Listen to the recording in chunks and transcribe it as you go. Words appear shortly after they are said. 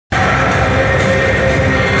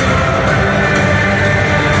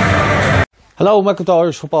Hello, welcome to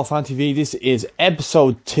Irish Football Fan TV. This is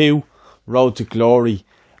episode 2, Road to Glory.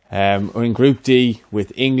 We're in Group D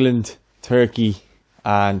with England, Turkey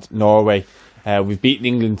and Norway. We've beaten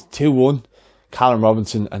England 2-1. Callum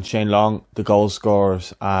Robinson and Shane Long, the goal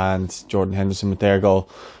scorers, and Jordan Henderson with their goal.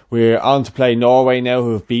 We're on to play Norway now,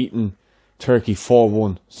 who have beaten Turkey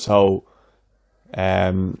 4-1. So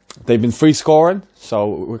they've been free scoring, so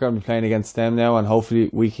we're going to be playing against them now, and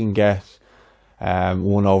hopefully we can get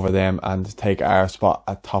one over them and take our spot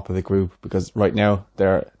at top of the group, because right now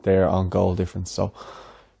they're on goal difference. So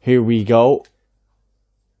here we go.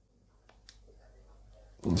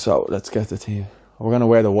 So let's get the team. We're going to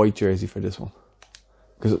wear the white jersey for this one,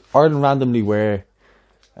 because Ireland randomly wear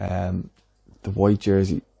the white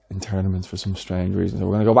jersey in tournaments for some strange reason. So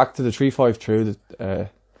we're going to go back to the 3-5-2. We're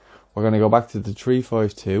going to go back to the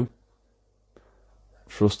 3-5-2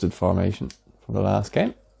 trusted formation from the last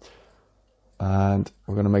game. And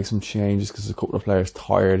we're going to make some changes because a couple of players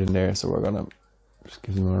tired in there, so we're going to just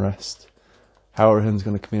give them a rest. Howard's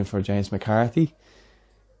going to come in for James McCarthy,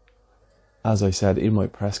 as I said in my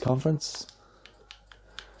press conference.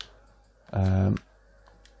 I'll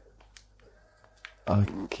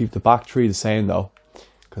keep the back three the same though,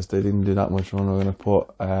 because they didn't do that much run. We're going to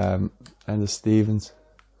put Enda Stevens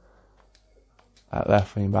at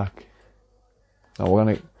left wing back. No, we're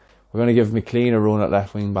going to give McLean a run at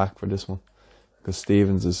left wing back for this one, because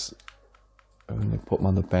Stevens is, I'm going to put him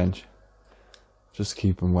on the bench. Just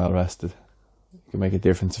keep him well rested. He can make a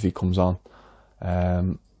difference if he comes on.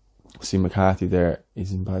 See McCarthy there,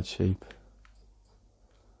 he's in bad shape.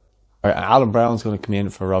 Right, Alan Brown's going to come in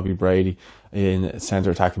for Robbie Brady in centre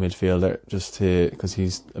attacking midfielder, just because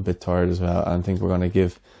he's a bit tired as well. And I think we're going to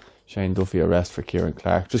give Shane Duffy a rest for Kieran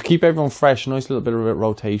Clark. Just keep everyone fresh, nice little bit of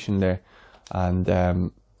rotation there.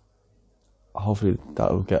 And hopefully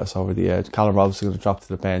that'll get us over the edge. Callum Robinson going to drop to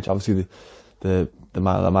the bench. Obviously the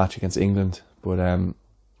man of the match against England. But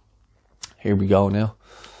here we go now.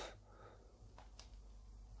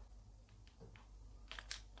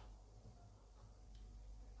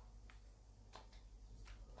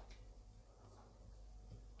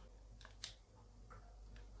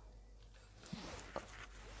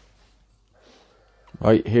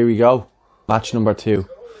 Right, here we go. Match number 2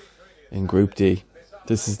 in Group D.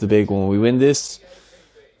 This is the big one. We win this,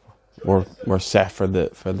 we're set for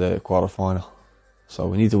the quarter final. So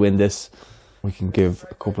we need to win this. We can give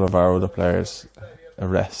a couple of our other players a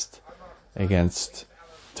rest against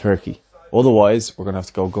Turkey. Otherwise, we're gonna have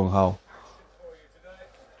to go gung ho.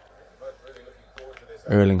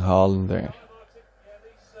 Erling Haaland there.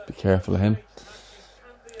 Be careful of him.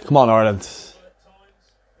 Come on, Ireland.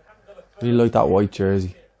 Really like that white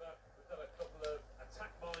jersey.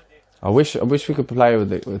 I wish we could play with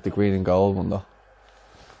the green and gold one though.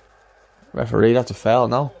 Referee, that's a foul,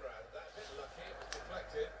 no?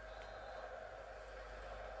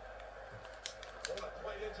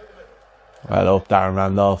 Well up, Darren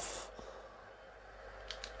Randolph.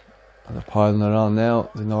 And they're piling it on now,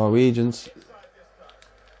 the Norwegians.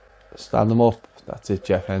 Stand them up. That's it,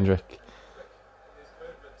 Jeff Hendrick.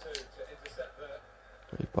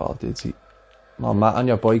 Great ball, Didsy. Come on, Matt, on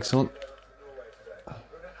your bike, son.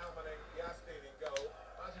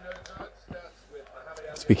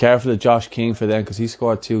 Let's be careful of Josh King for them, because he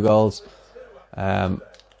scored 2 goals in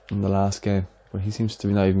the last game, but he seems to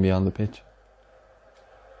be not even be on the pitch.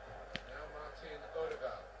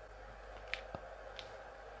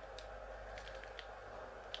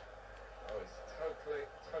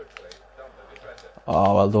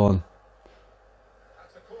 Oh, well done.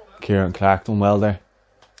 Kieran Clark done well there.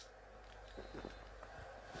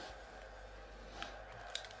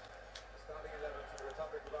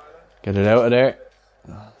 Get it out of there.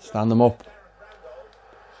 Stand them up.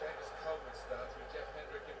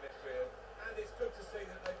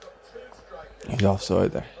 He's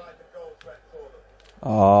offside there.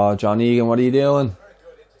 Oh, John Egan, what are you doing?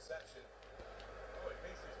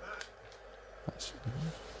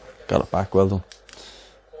 Got it back, well done.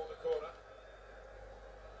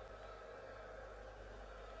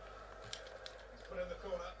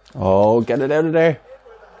 Oh, get it out of there.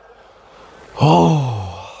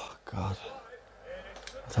 Oh, God.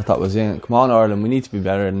 I thought that was in. Come on, Ireland, we need to be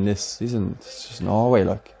better than this. It's just Norway,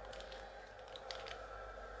 like.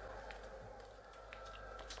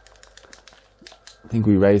 I think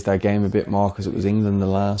we raised our game a bit more because it was England the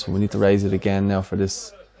last one. We need to raise it again now for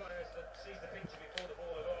this.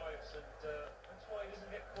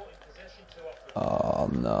 Oh,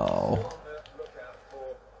 no.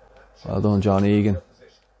 Well done, John Egan.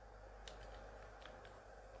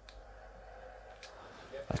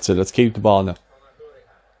 That's it, let's keep the ball now.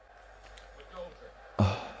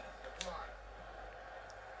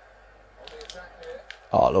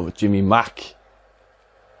 Jimmy Mack.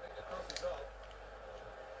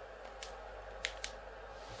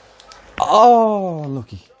 Oh,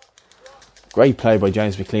 unlucky. Great play by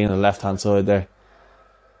James McLean on the left-hand side there.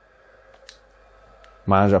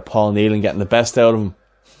 Manager Paul Nealon getting the best out of him.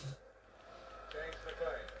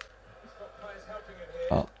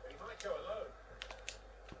 Oh.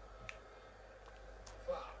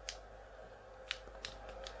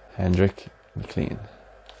 Hendrick McLean.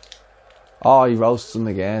 Oh, he roasts him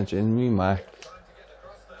again. Jimmy Mack.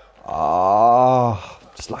 Oh,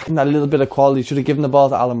 just lacking that little bit of quality. Should have given the ball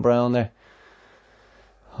to Alan Brown there.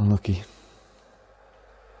 Unlucky.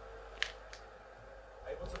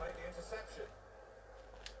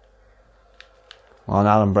 Come on,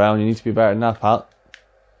 Alan Brown, you need to be better than that, pal.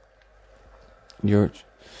 You're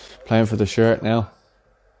playing for the shirt now.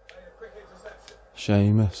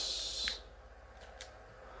 Seamus.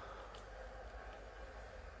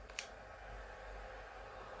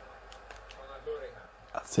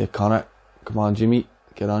 That's it, Connor. Come on, Jimmy.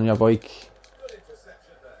 Get on your bike.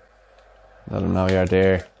 Let him know you're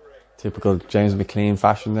there. Typical James McLean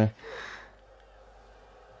fashion there.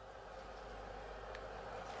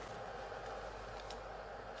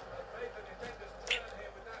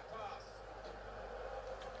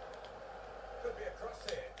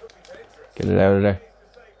 Get it out of there.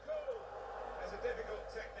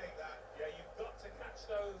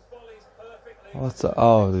 What's that?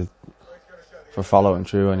 Oh, for following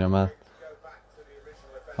through on your man.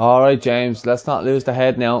 Alright, James, let's not lose the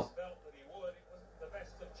head now.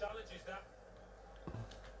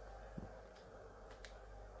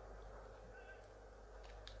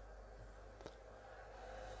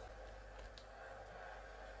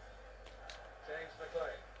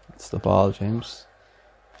 That's the ball, James.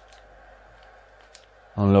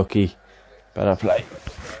 Unlucky. Better play.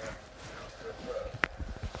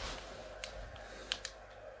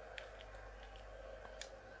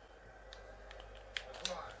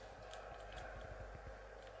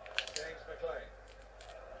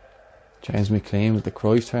 James McLean with the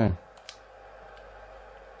Cruyff turn.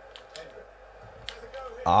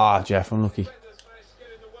 Ah, Jeff, unlucky.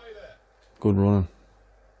 Good running.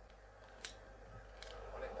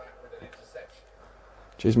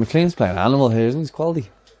 Jeez, McLean's playing animal here, isn't he? He's quality.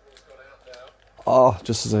 Oh,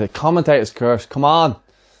 just as a commentator's curse. Come on.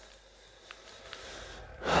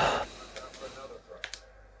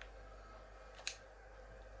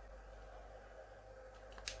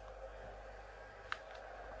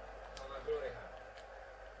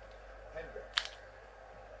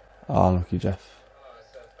 Oh, unlucky, Jeff.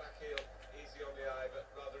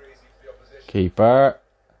 Keeper.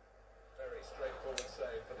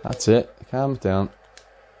 That's it. Calm down.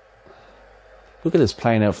 Look at this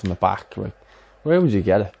playing out from the back. Right? Where would you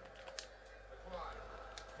get it?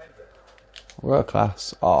 World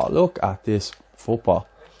class. Oh, look at this football.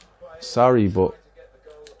 Sorry, but...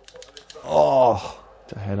 Oh,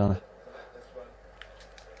 the head on it.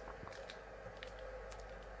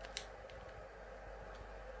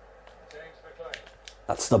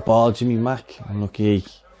 That's the ball, Jimmy Mack. Unlucky.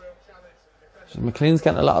 McLean's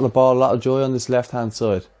getting a lot of the ball, a lot of joy on this left-hand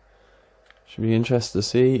side. Should be interested to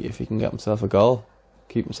see if he can get himself a goal.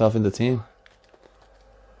 Keep himself in the team.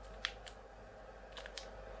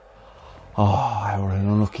 Oh, we're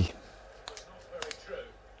unlucky.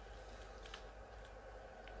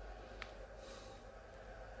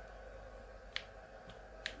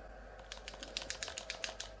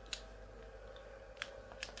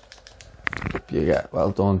 You get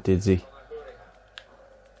well done, Didzy.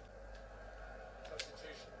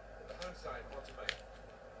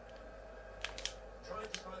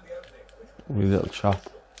 Wee little chop.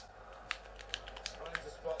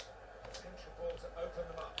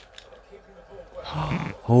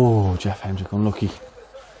 Oh, Jeff Hendrick, unlucky.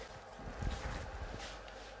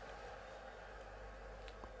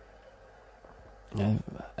 Yeah,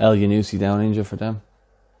 El Yanusi down injured for them.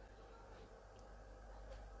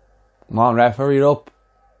 Come on, ref, hurry up.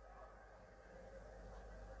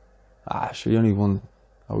 Ah, sure, you only won.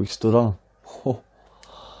 Oh, we stood on him. Oh.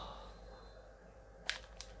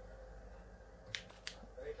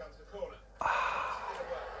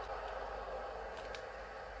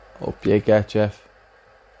 Up you get, Jeff.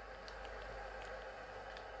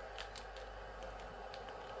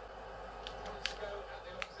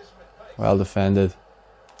 Well defended.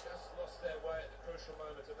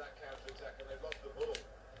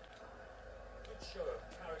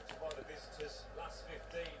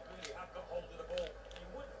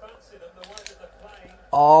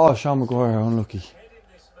 Oh, Sean Maguire, unlucky.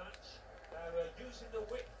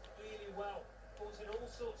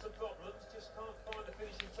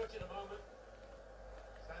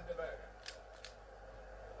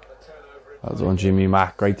 Well done, Jimmy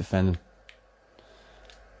Mack. Great defending.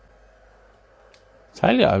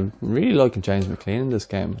 Tell you, I'm really liking James McLean in this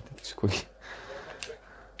game. I think he's quick.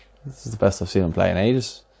 This is the best I've seen him play in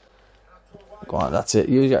ages. Go on, that's it.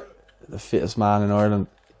 You get the fittest man in Ireland.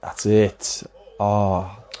 That's it.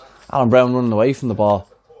 Oh, Alan Brown running away from the ball.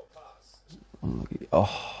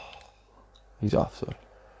 Oh, he's offside.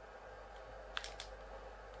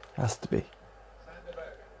 Has to be.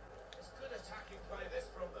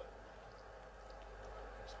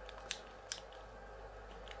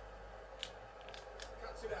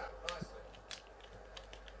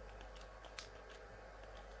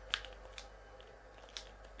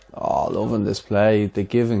 Oh, loving this play. The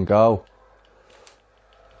give and go.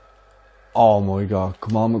 Oh my God.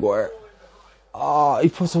 Come on, Maguire. Oh, he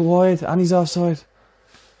puts it wide and he's offside.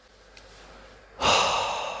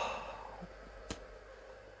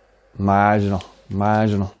 Marginal.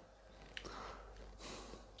 Marginal.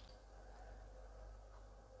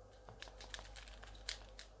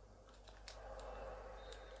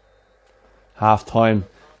 Half time.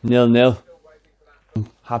 0-0.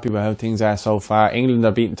 Happy with how things are so far. England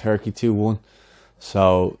are beating Turkey 2-1.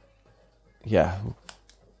 So, yeah.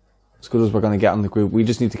 As good as we're going to get on the group. We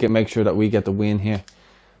just need to make sure that we get the win here.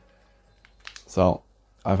 So,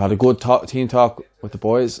 I've had a good team talk with the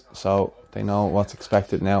boys. So, they know what's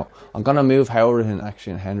expected now. I'm going to move Howard and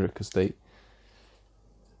actually and Hendrick because they're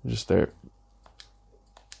just there.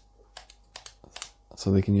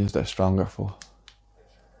 So they can use their stronger for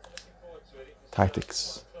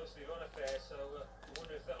tactics.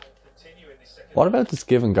 What about this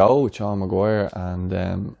give and go with Sean Maguire and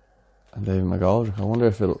David McGoldrick? I wonder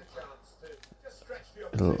if it'll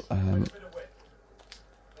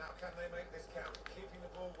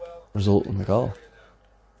result in the goal.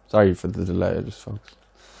 Sorry for the delay, I just focused.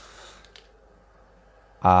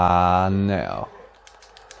 Now.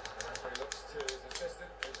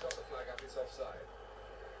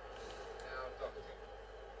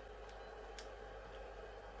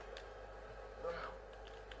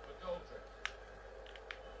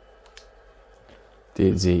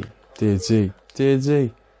 Did Z.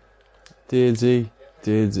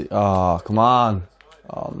 Oh, come on.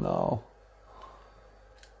 Oh, no.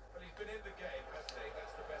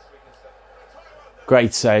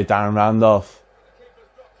 Great save, Darren Randolph.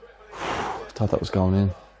 I thought that was going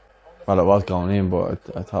in. Well, it was going in, but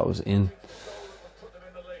I thought it was in.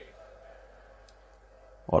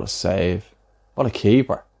 What a save. What a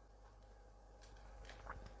keeper.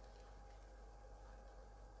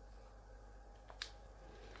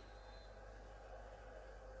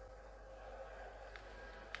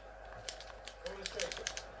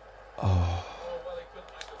 Oh.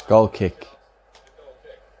 Goal kick.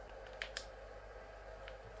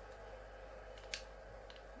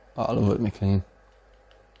 Oh, I love it, McLean.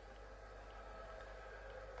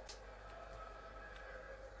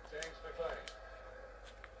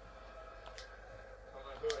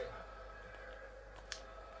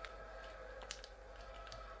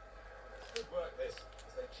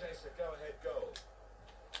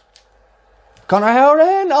 Connor Howard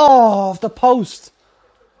in! Oh, off the post!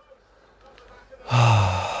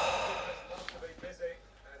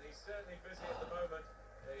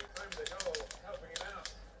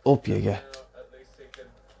 Up you get.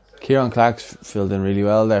 Kieran Clark's filled in really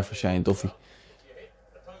well there for Shane Duffy.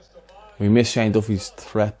 We missed Shane Duffy's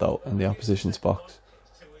threat though in the opposition's box.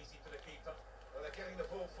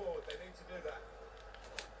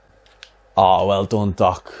 Oh, well done,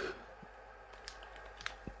 Doc.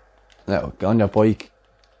 Now, get on your bike.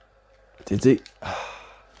 Did he?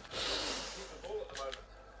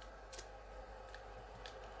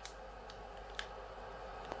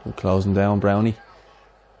 We're closing down, Brownie.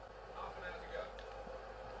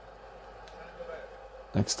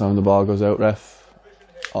 Next time the ball goes out, ref.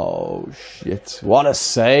 Oh, shit. What a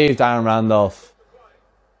save, Darren Randolph.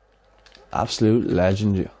 Absolute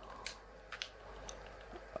legend, you.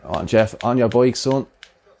 Come on, Jeff. On your bike, son.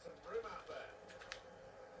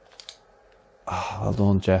 Oh, well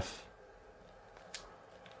done, Jeff.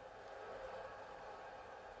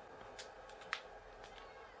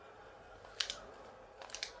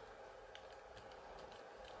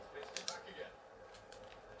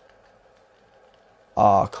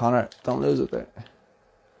 Oh, Connor, don't lose it there.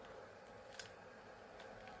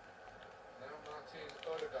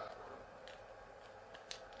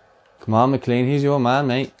 Come on, McLean, he's your man,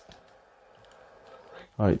 mate.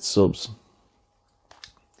 Alright, subs.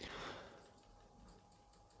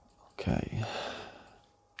 Okay.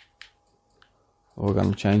 We're going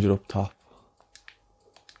to change it up top.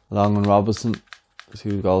 Long and Robinson is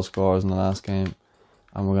who goal scorers in the last game.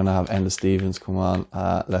 And we're going to have Enda Stevens come on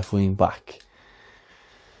left wing back.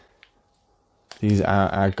 These are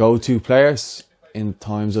our go-to players in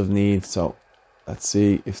times of need. So let's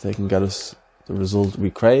see if they can get us the result we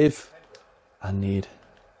crave and need.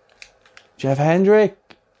 Jeff Hendrick.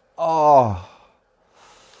 Oh.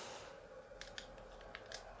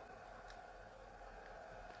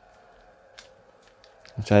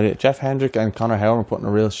 I tell you, Jeff Hendrick and Conor Howard are putting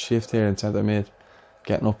a real shift here in centre mid.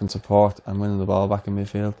 Getting up in support and winning the ball back in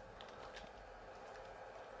midfield.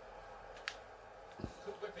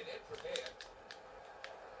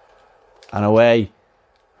 And away.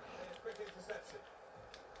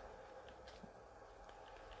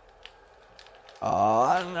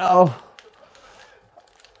 Oh no.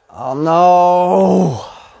 Oh no.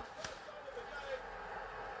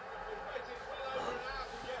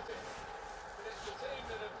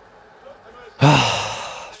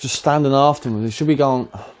 Just standing off them. They should be going.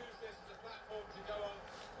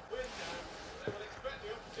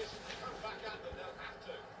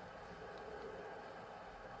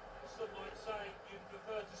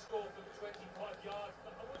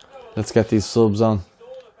 Let's get these subs on.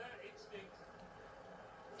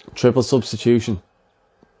 Triple substitution.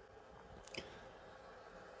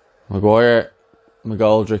 Maguire,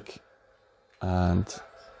 McGoldrick and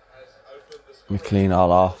McLean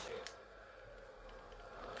all off.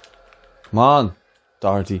 Come on,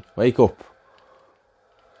 Doherty, wake up.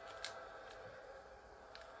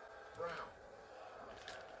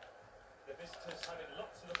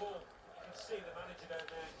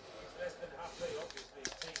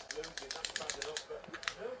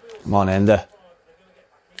 Come on, Enda.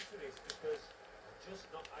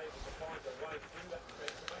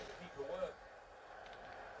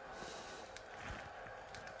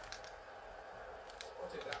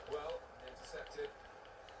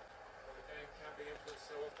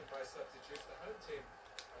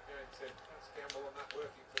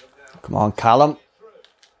 Come on, Callum.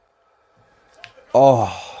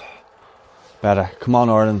 Oh, better. Come on,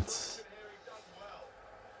 Ireland.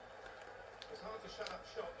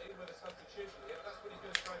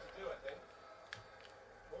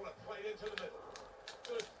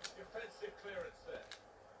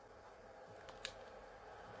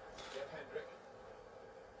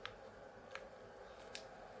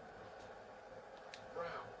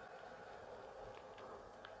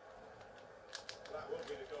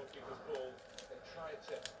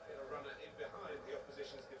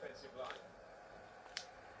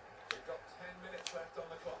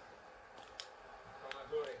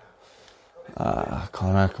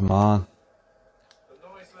 Connor, come on. The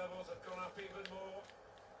noise levels have gone up even more.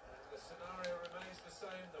 And the scenario remains the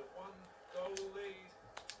same. The 1-goal lead.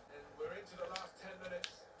 And we're into the last 10 minutes.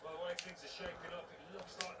 By the way things are shaping up, it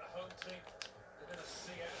looks like the home team are going to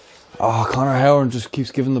see out this league. Oh, Conor Howard just keeps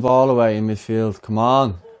giving the ball away in midfield. Come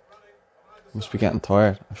on. Must be getting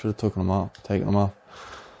tired. I should have taken him off.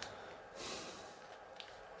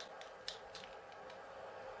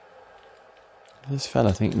 This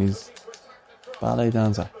fella thinking he's ballet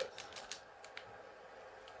dancer.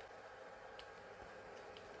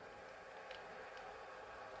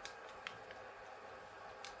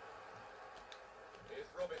 Here's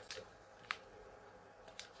Robinson.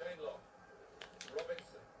 Nealon.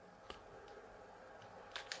 Robinson.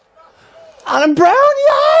 Alan Brown,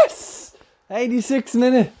 yes! 86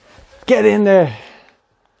 minute. Get in there.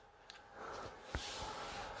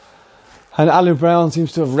 And Alan Brown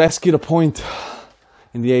seems to have rescued a point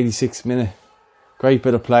in the 86th minute. Great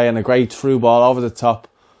bit of play and a great through ball over the top.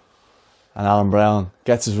 And Alan Brown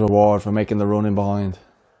gets his reward for making the run in behind.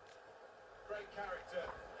 Great character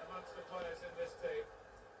amongst the players in this team.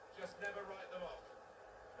 Just never write them off.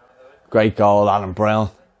 Great goal, Alan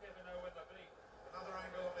Brown. Never know when they'll be. Another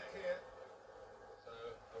angle on it here. So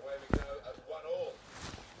away we go at 1-1.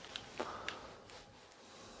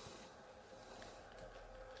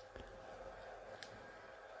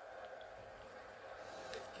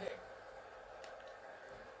 It's King.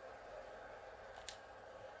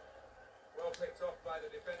 Well picked off by the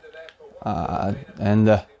defender there for one. And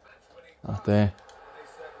not there.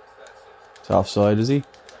 It's offside, is he?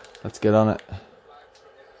 Let's get on it.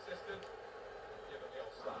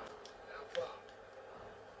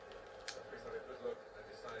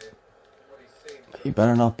 He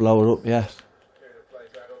better not blow it up yet.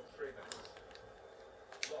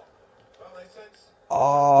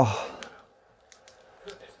 Oh.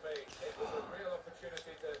 Goodness me, it was a real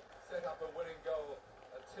opportunity to set up a winning goal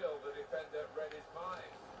until the defender read his mind.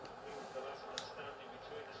 He was the last one standing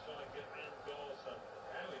between the striker and goal, so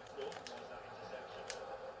how important was that interception?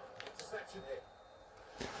 Interception hit.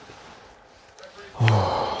 Referee.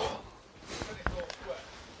 Clinical work.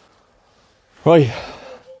 Right,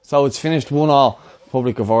 so it's finished 1-1,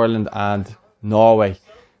 Republic of Ireland and Norway.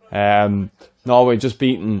 Norway just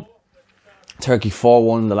beaten Turkey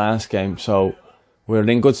 4-1 in the last game, so we're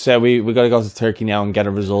in good stead. We got to go to Turkey now and get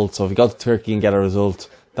a result. So if we go to Turkey and get a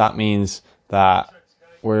result, that means that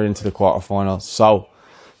we're into the quarterfinals. So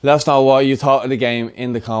let us know what you thought of the game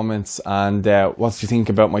in the comments, and what did you think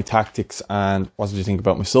about my tactics, and what did you think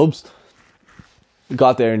about my subs. We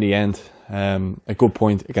got there in the end. A good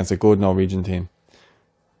point against a good Norwegian team.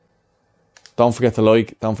 Don't forget to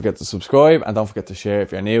like, don't forget to subscribe, and don't forget to share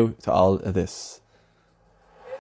if you're new to all of this.